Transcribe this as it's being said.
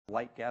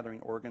light-gathering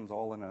organs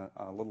all in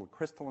a little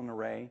crystalline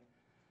array.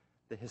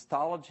 The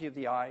histology of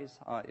the eyes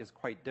is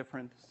quite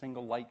different.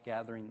 Single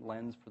light-gathering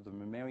lens for the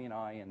mammalian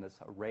eye and this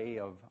array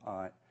of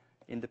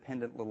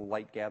independent little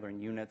light-gathering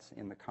units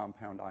in the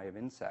compound eye of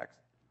insects.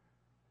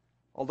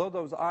 Although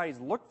those eyes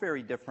look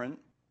very different,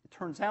 it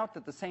turns out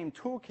that the same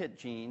toolkit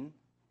gene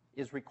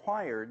is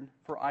required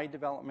for eye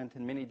development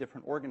in many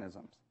different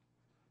organisms.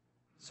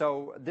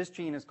 So this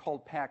gene is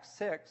called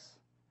PAX6.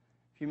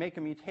 If you make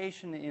a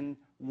mutation in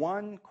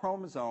one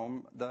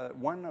chromosome,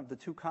 one of the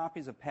two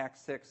copies of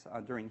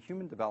PAX6 during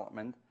human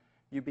development,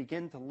 you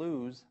begin to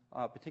lose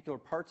particular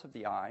parts of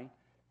the eye,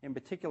 in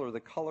particular the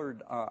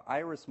colored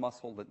iris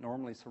muscle that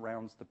normally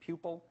surrounds the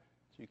pupil.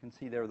 So you can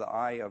see there the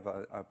eye of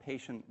a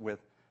patient with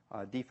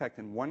a defect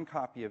in one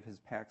copy of his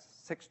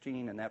PAX6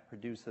 gene, and that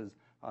produces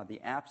the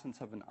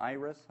absence of an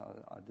iris,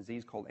 a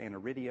disease called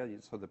aniridia,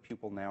 so the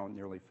pupil now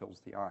nearly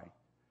fills the eye.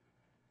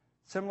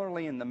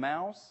 Similarly, in the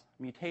mouse,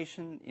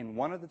 mutation in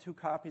one of the two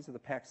copies of the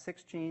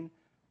PAX6 gene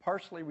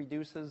partially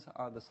reduces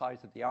the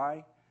size of the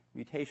eye.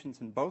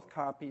 Mutations in both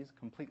copies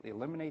completely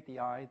eliminate the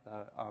eye,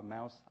 the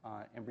mouse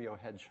embryo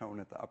head shown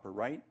at the upper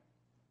right.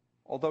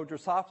 Although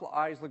Drosophila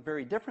eyes look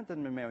very different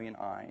than mammalian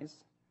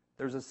eyes,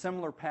 there's a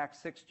similar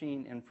PAX6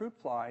 gene in fruit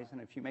flies,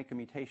 and if you make a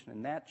mutation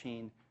in that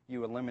gene,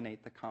 you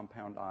eliminate the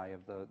compound eye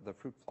of the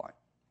fruit fly.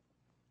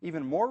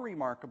 Even more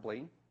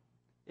remarkably,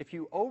 if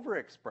you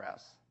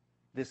overexpress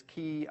this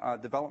key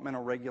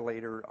developmental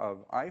regulator of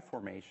eye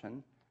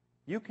formation,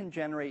 you can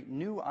generate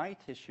new eye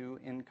tissue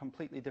in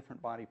completely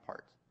different body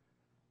parts.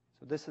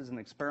 So this is an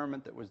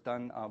experiment that was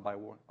done by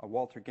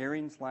Walter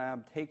Gering's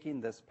lab,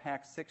 taking this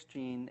PAX6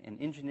 gene and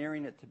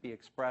engineering it to be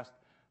expressed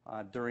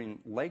during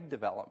leg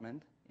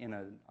development in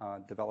a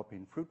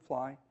developing fruit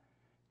fly.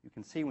 You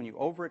can see when you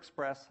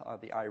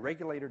overexpress the eye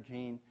regulator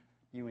gene,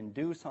 you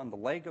induce on the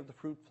leg of the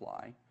fruit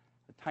fly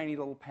a tiny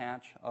little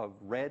patch of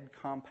red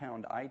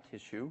compound eye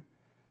tissue.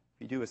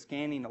 If you do a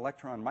scanning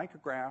electron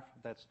micrograph,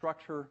 that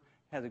structure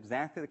has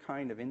exactly the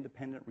kind of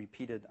independent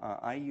repeated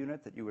eye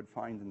unit that you would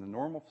find in the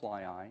normal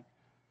fly eye.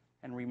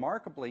 And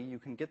remarkably, you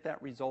can get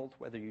that result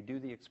whether you do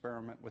the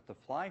experiment with the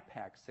fly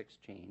PAX6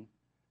 gene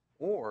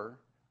or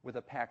with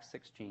a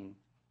PAX6 gene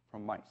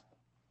from mice.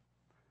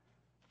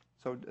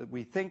 So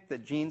we think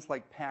that genes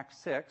like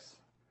PAX6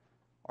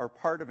 are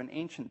part of an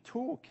ancient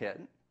toolkit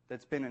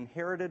that's been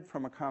inherited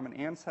from a common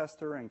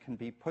ancestor and can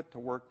be put to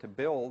work to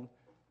build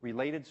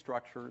related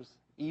structures,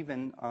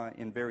 even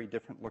in very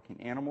different looking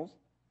animals.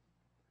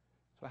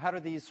 So how do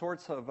these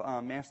sorts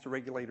of master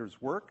regulators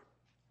work?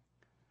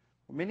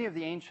 Well, many of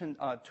the ancient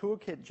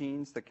toolkit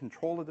genes that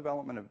control the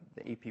development of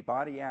the AP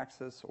body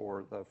axis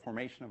or the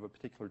formation of a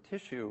particular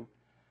tissue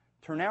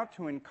turn out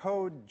to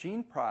encode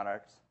gene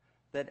products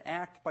that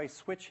act by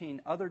switching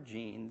other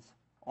genes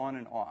on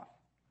and off.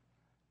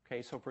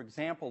 Okay, so for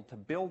example, to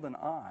build an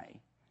eye,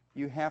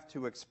 you have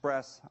to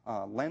express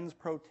lens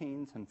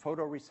proteins and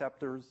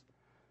photoreceptors.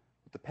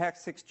 What the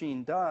PAX6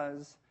 gene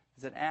does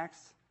is it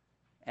acts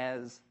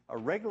as a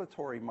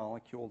regulatory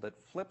molecule that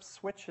flips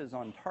switches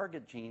on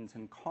target genes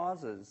and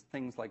causes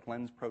things like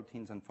lens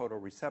proteins and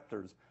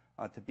photoreceptors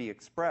to be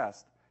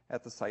expressed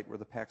at the site where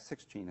the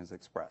PAX6 gene is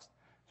expressed.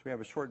 So we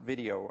have a short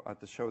video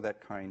to show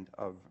that kind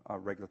of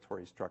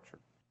regulatory structure.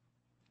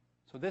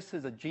 So this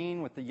is a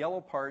gene with the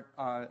yellow part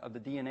of the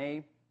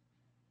DNA,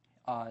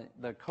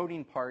 the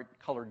coding part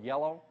colored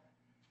yellow.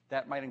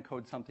 That might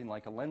encode something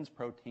like a lens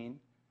protein.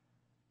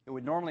 It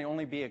would normally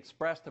only be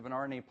expressed if an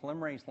RNA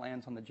polymerase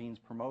lands on the gene's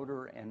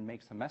promoter and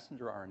makes a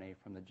messenger RNA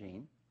from the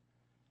gene.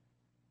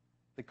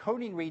 The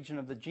coding region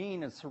of the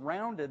gene is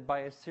surrounded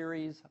by a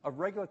series of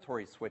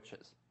regulatory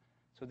switches.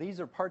 So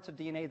these are parts of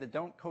DNA that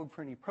don't code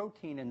for any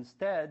protein.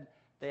 Instead,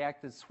 they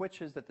act as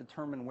switches that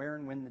determine where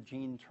and when the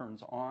gene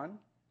turns on.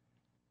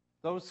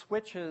 Those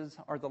switches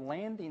are the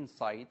landing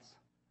sites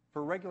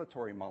for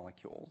regulatory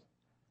molecules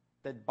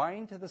that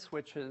bind to the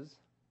switches,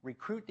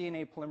 recruit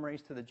DNA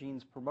polymerase to the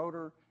gene's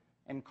promoter,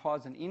 and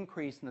cause an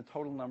increase in the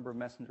total number of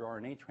messenger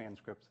RNA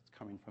transcripts that's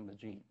coming from the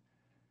gene.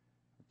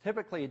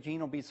 Typically, a gene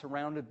will be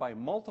surrounded by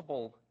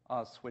multiple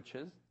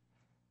switches.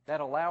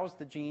 That allows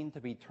the gene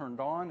to be turned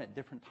on at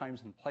different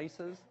times and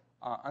places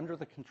under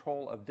the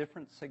control of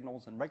different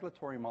signals and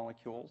regulatory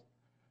molecules.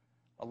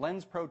 A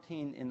lens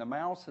protein in the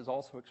mouse is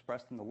also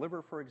expressed in the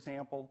liver, for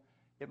example.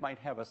 It might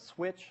have a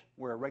switch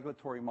where a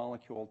regulatory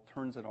molecule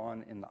turns it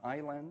on in the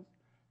eye lens.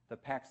 The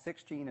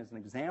PAX6 gene is an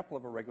example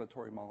of a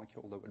regulatory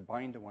molecule that would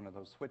bind to one of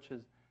those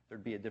switches.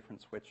 There'd be a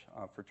different switch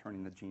for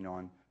turning the gene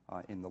on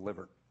in the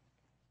liver.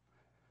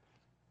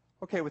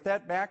 Okay, with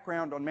that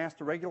background on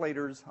master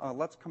regulators,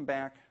 let's come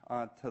back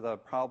to the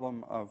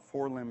problem of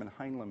forelimb and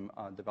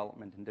hindlimb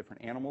development in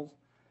different animals.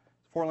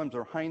 Forelimbs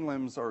or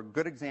hindlimbs are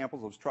good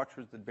examples of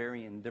structures that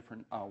vary in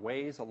different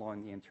ways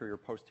along the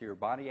anterior-posterior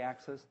body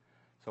axis.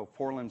 So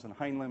forelimbs and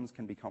hindlimbs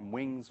can become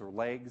wings or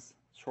legs,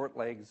 short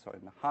legs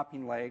and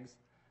hopping legs,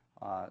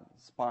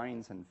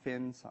 spines and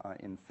fins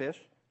in fish.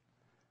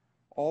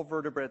 All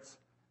vertebrates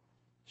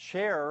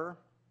share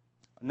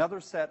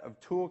another set of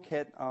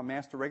toolkit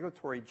master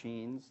regulatory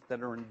genes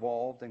that are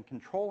involved in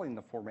controlling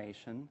the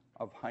formation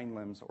of hind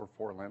limbs or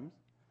forelimbs.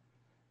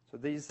 So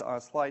these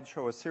slides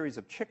show a series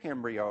of chick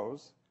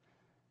embryos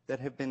that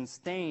have been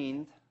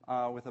stained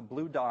with a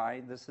blue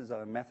dye. This is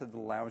a method that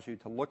allows you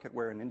to look at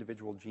where an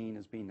individual gene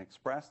is being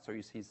expressed. So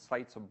you see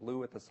sites of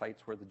blue at the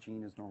sites where the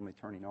gene is normally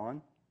turning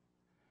on.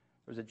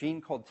 There's a gene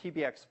called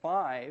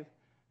TBX5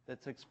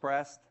 that's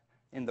expressed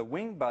in the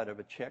wing bud of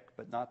a chick,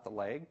 but not the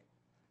leg.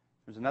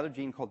 There's another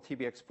gene called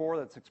TBX4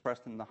 that's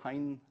expressed in the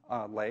hind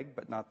leg,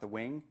 but not the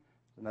wing.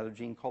 There's another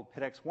gene called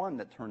PITX1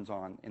 that turns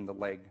on in the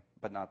leg,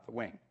 but not the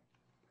wing.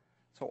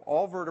 So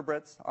all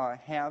vertebrates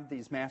have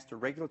these master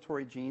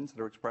regulatory genes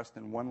that are expressed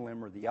in one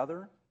limb or the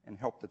other and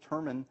help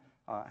determine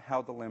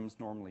how the limbs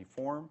normally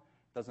form.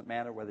 Doesn't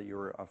matter whether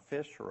you're a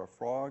fish or a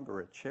frog or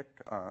a chick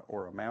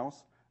or a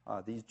mouse.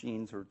 These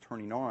genes are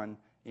turning on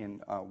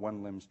in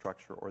one limb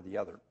structure or the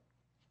other.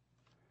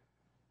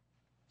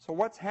 So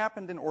what's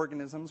happened in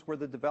organisms where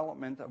the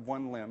development of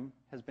one limb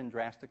has been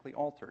drastically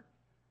altered?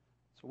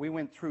 So we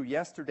went through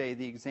yesterday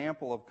the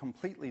example of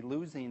completely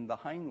losing the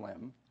hind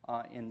limb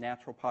in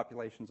natural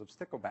populations of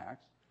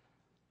sticklebacks.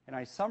 And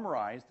I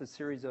summarized a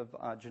series of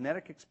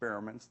genetic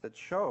experiments that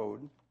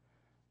showed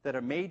that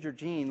a major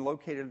gene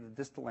located at the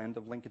distal end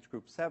of linkage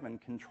group 7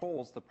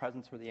 controls the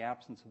presence or the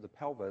absence of the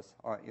pelvis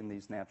in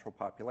these natural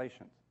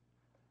populations.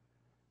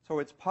 So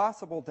it's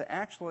possible to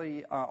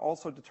actually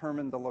also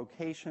determine the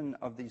location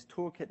of these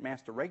toolkit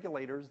master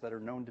regulators that are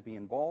known to be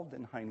involved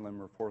in hind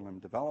limb or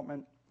forelimb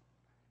development.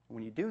 And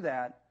when you do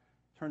that,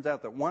 it turns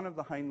out that one of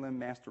the hind limb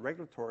master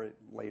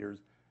regulators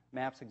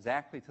maps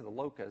exactly to the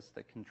locus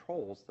that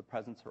controls the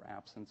presence or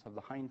absence of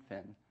the hind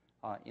fin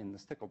in the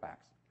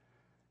sticklebacks.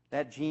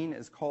 That gene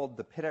is called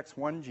the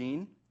PITX1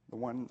 gene, the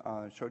one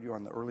I showed you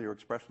on the earlier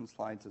expression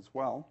slides as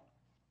well.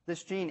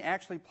 This gene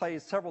actually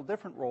plays several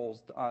different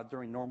roles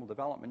during normal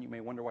development. You may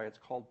wonder why it's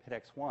called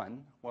PITX1.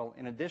 Well,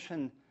 in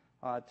addition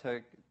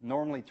to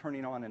normally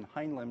turning on in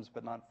hind limbs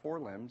but not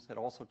forelimbs, it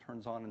also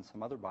turns on in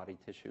some other body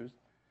tissues.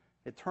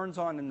 It turns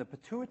on in the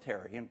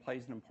pituitary and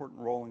plays an important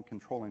role in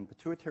controlling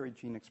pituitary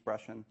gene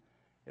expression.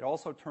 It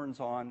also turns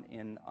on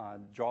in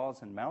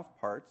jaws and mouth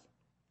parts.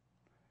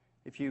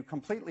 If you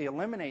completely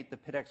eliminate the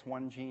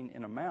PITX1 gene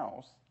in a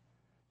mouse,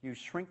 you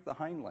shrink the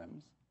hind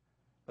limbs,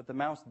 but the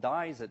mouse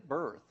dies at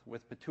birth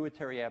with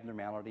pituitary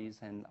abnormalities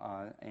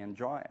and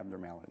jaw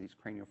abnormalities,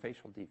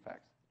 craniofacial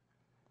defects.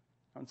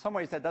 In some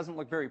ways, that doesn't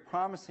look very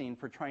promising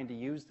for trying to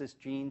use this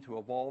gene to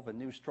evolve a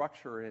new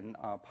structure in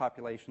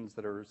populations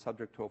that are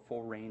subject to a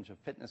full range of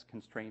fitness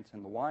constraints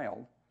in the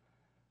wild.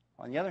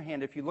 On the other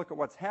hand, if you look at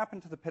what's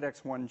happened to the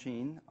PITX1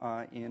 gene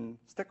in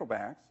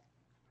sticklebacks,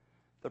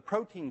 the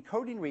protein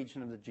coding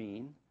region of the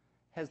gene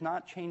has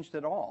not changed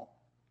at all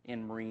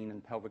in marine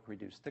and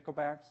pelvic-reduced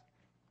sticklebacks.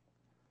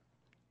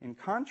 In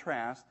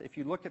contrast, if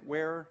you look at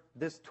where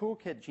this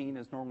toolkit gene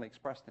is normally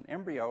expressed in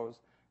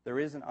embryos, there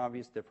is an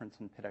obvious difference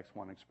in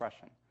PITX1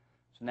 expression.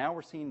 So now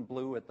we're seeing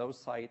blue at those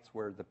sites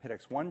where the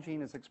PITX1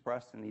 gene is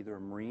expressed in either a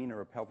marine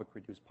or a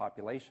pelvic-reduced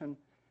population.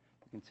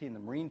 You can see in the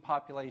marine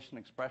population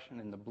expression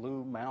in the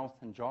blue mouth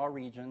and jaw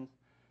regions.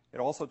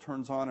 It also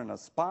turns on in a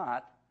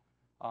spot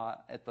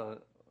at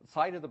the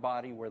side of the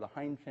body where the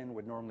hind fin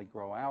would normally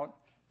grow out.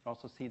 You can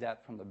also see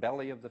that from the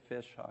belly of the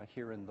fish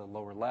here in the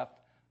lower left,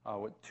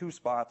 with two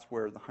spots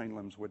where the hind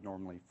limbs would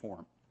normally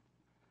form.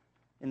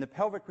 In the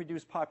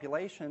pelvic-reduced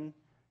population,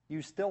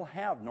 you still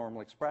have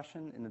normal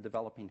expression in the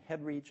developing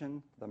head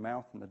region, the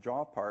mouth and the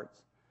jaw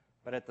parts,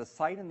 but at the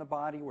site in the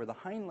body where the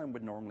hind limb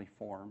would normally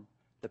form,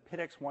 the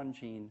PITX1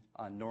 gene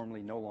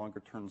normally no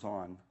longer turns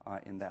on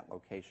in that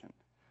location.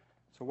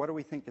 So what do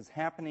we think is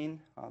happening?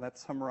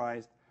 That's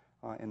summarized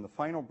in the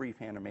final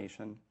brief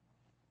animation.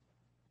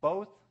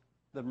 Both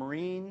the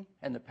marine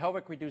and the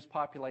pelvic-reduced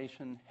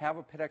population have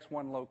a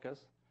PITX1 locus.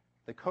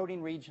 The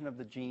coding region of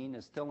the gene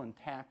is still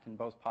intact in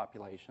both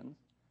populations.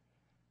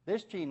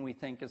 This gene, we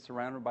think, is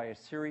surrounded by a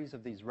series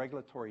of these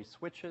regulatory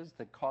switches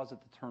that cause it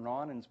to turn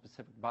on in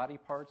specific body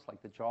parts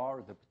like the jaw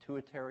or the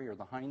pituitary or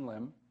the hind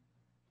limb.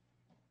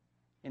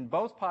 In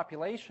both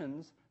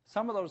populations,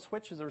 some of those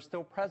switches are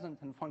still present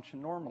and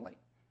function normally.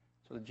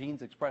 So the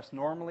gene's expressed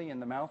normally in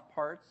the mouth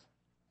parts.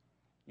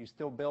 You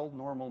still build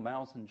normal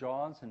mouths and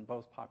jaws in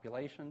both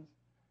populations.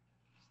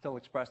 Still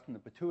expressed in the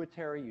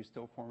pituitary, you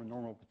still form a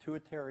normal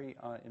pituitary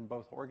in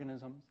both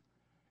organisms.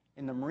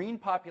 In the marine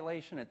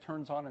population, it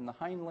turns on in the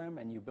hind limb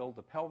and you build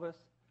the pelvis.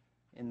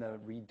 In the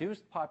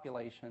reduced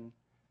population,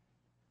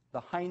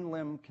 the hind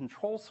limb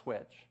control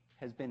switch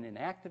has been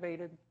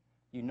inactivated.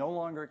 You no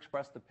longer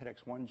express the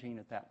PITX1 gene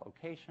at that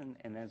location,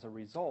 and as a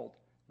result,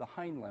 the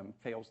hind limb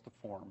fails to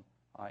form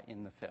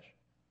in the fish.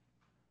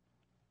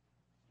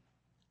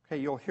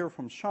 Okay, you'll hear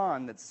from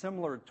Sean that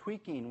similar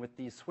tweaking with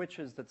these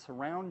switches that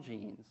surround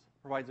genes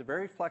provides a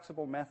very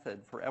flexible method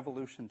for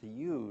evolution to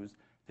use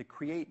to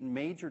create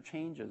major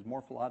changes,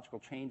 morphological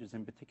changes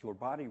in particular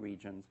body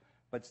regions,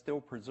 but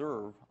still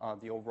preserve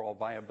the overall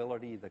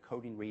viability, the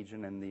coding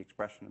region, and the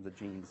expression of the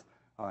genes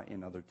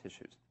in other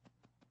tissues.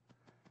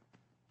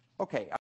 Okay.